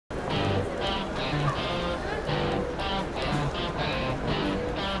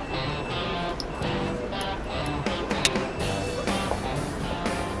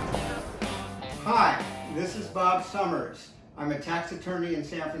Bob Summers. I'm a tax attorney in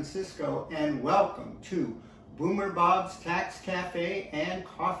San Francisco, and welcome to Boomer Bob's Tax Cafe and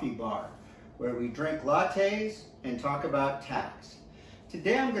Coffee Bar, where we drink lattes and talk about tax.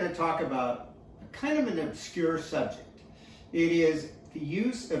 Today I'm going to talk about kind of an obscure subject. It is the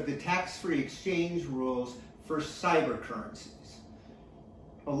use of the tax-free exchange rules for cybercurrencies.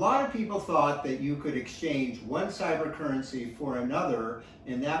 A lot of people thought that you could exchange one cybercurrency for another,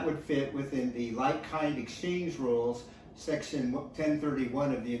 and that would fit within the like-kind exchange rules, section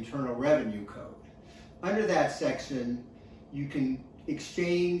 1031 of the Internal Revenue Code. Under that section, you can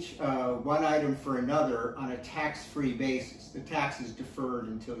exchange one item for another on a tax-free basis. The tax is deferred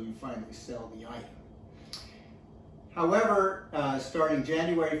until you finally sell the item. However, starting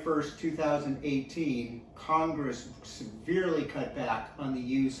January 1st, 2018, Congress severely cut back on the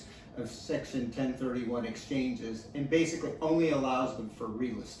use of Section 1031 exchanges and basically only allows them for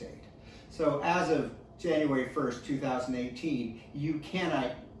real estate. So as of January 1st, 2018, you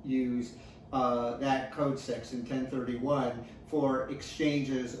cannot use that code section 1031 for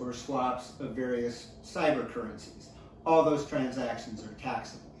exchanges or swaps of various cybercurrencies. All those transactions are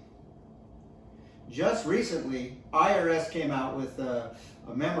taxable. Just recently, IRS came out with a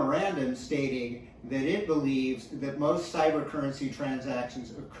memorandum stating that it believes that most cybercurrency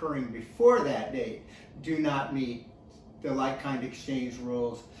transactions occurring before that date do not meet the like-kind exchange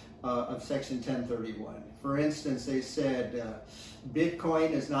rules of Section 1031. For instance, they said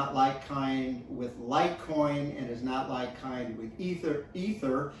Bitcoin is not like-kind with Litecoin and is not like-kind with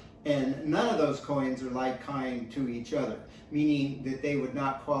Ether, and none of those coins are like-kind to each other, meaning that they would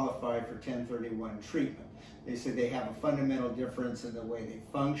not qualify for 1031 treatment. They said they have a fundamental difference in the way they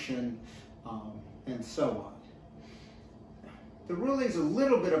function, and so on. The ruling is a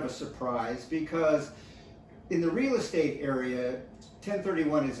little bit of a surprise because in the real estate area,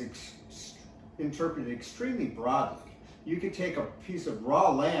 1031 is interpreted extremely broadly. You could take a piece of raw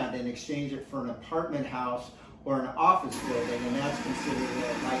land and exchange it for an apartment house or an office building, and that's considered a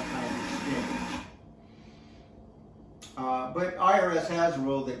like-kind exchange. But IRS has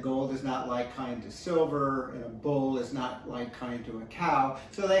ruled that gold is not like-kind to silver, and a bull is not like-kind to a cow,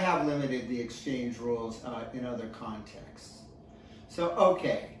 so they have limited the exchange rules in other contexts. So,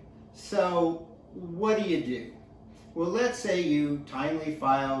 okay, so what do you do? Well, let's say you timely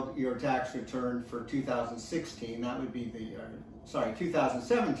filed your tax return for 2016, that would be the,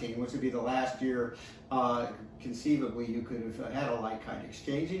 2017, which would be the last year conceivably you could have had a like-kind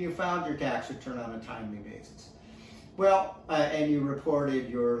exchange, and you filed your tax return on a timely basis. Well, and you reported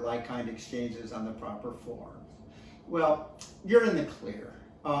your like-kind exchanges on the proper forms. Well, you're in the clear.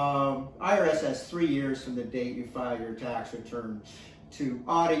 IRS has 3 years from the date you file your tax return to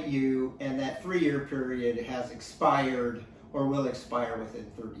audit you, and that 3-year period has expired or will expire within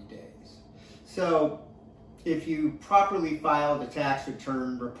 30 days. So if you properly filed a tax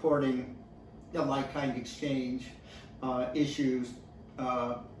return reporting the like-kind exchange issues,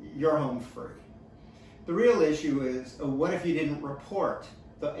 you're home free. The real issue is, what if you didn't report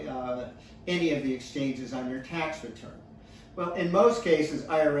any of the exchanges on your tax return? Well, in most cases,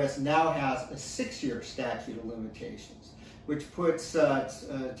 IRS now has a 6-year statute of limitations, which puts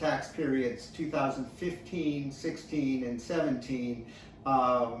tax periods 2015, 16, and 17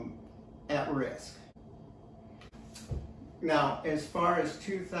 at risk. Now, as far as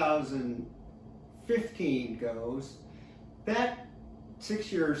 2015 goes, that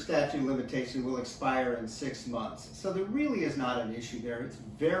 6-year statute of limitation will expire in 6 months. So there really is not an issue there. It's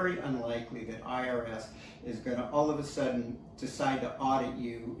very unlikely that IRS is going to all of a sudden decide to audit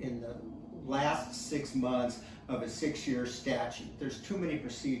you in the last 6 months of a 6-year statute. There's too many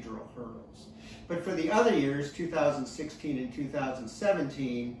procedural hurdles. But for the other years, 2016 and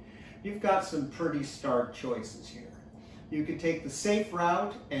 2017, you've got some pretty stark choices here. You could take the safe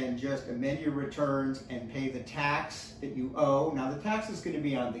route and just amend your returns and pay the tax that you owe. Now, the tax is going to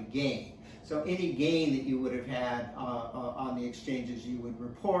be on the gain. So any gain that you would have had on the exchanges you would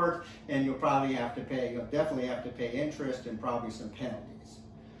report, and you'll probably have to pay, you'll definitely have to pay interest and probably some penalties.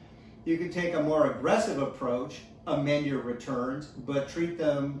 You could take a more aggressive approach, amend your returns, but treat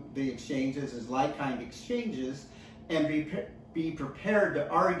them, the exchanges, as like-kind exchanges, and be prepared to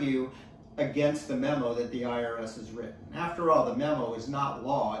argue against the memo that the IRS has written. After all, the memo is not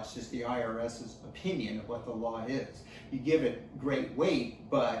law, it's just the IRS's opinion of what the law is. You give it great weight,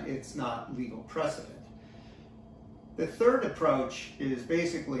 but it's not legal precedent. The third approach is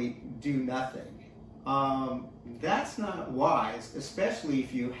basically do nothing. That's not wise, especially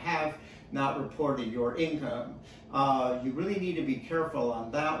if you have not reported your income. You really need to be careful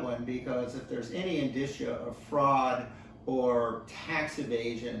on that one, because if there's any indicia of fraud or tax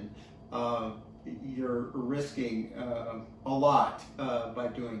evasion, you're risking a lot by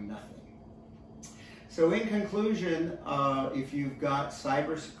doing nothing. So in conclusion, if you've got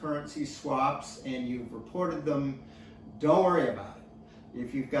cybercurrency swaps and you've reported them, don't worry about it.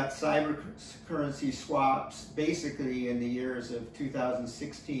 If you've got cybercurrency swaps, basically in the years of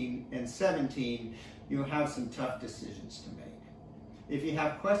 2016 and 17, you'll have some tough decisions to make. If you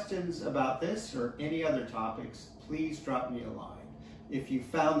have questions about this or any other topics, please drop me a line. If you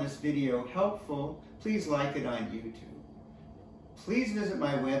found this video helpful, please like it on YouTube. Please visit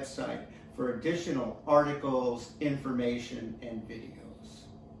my website for additional articles, information, and videos.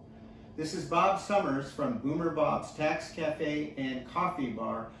 This is Bob Summers from Boomer Bob's Tax Cafe and Coffee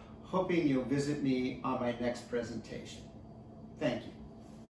Bar, hoping you'll visit me on my next presentation. Thank you.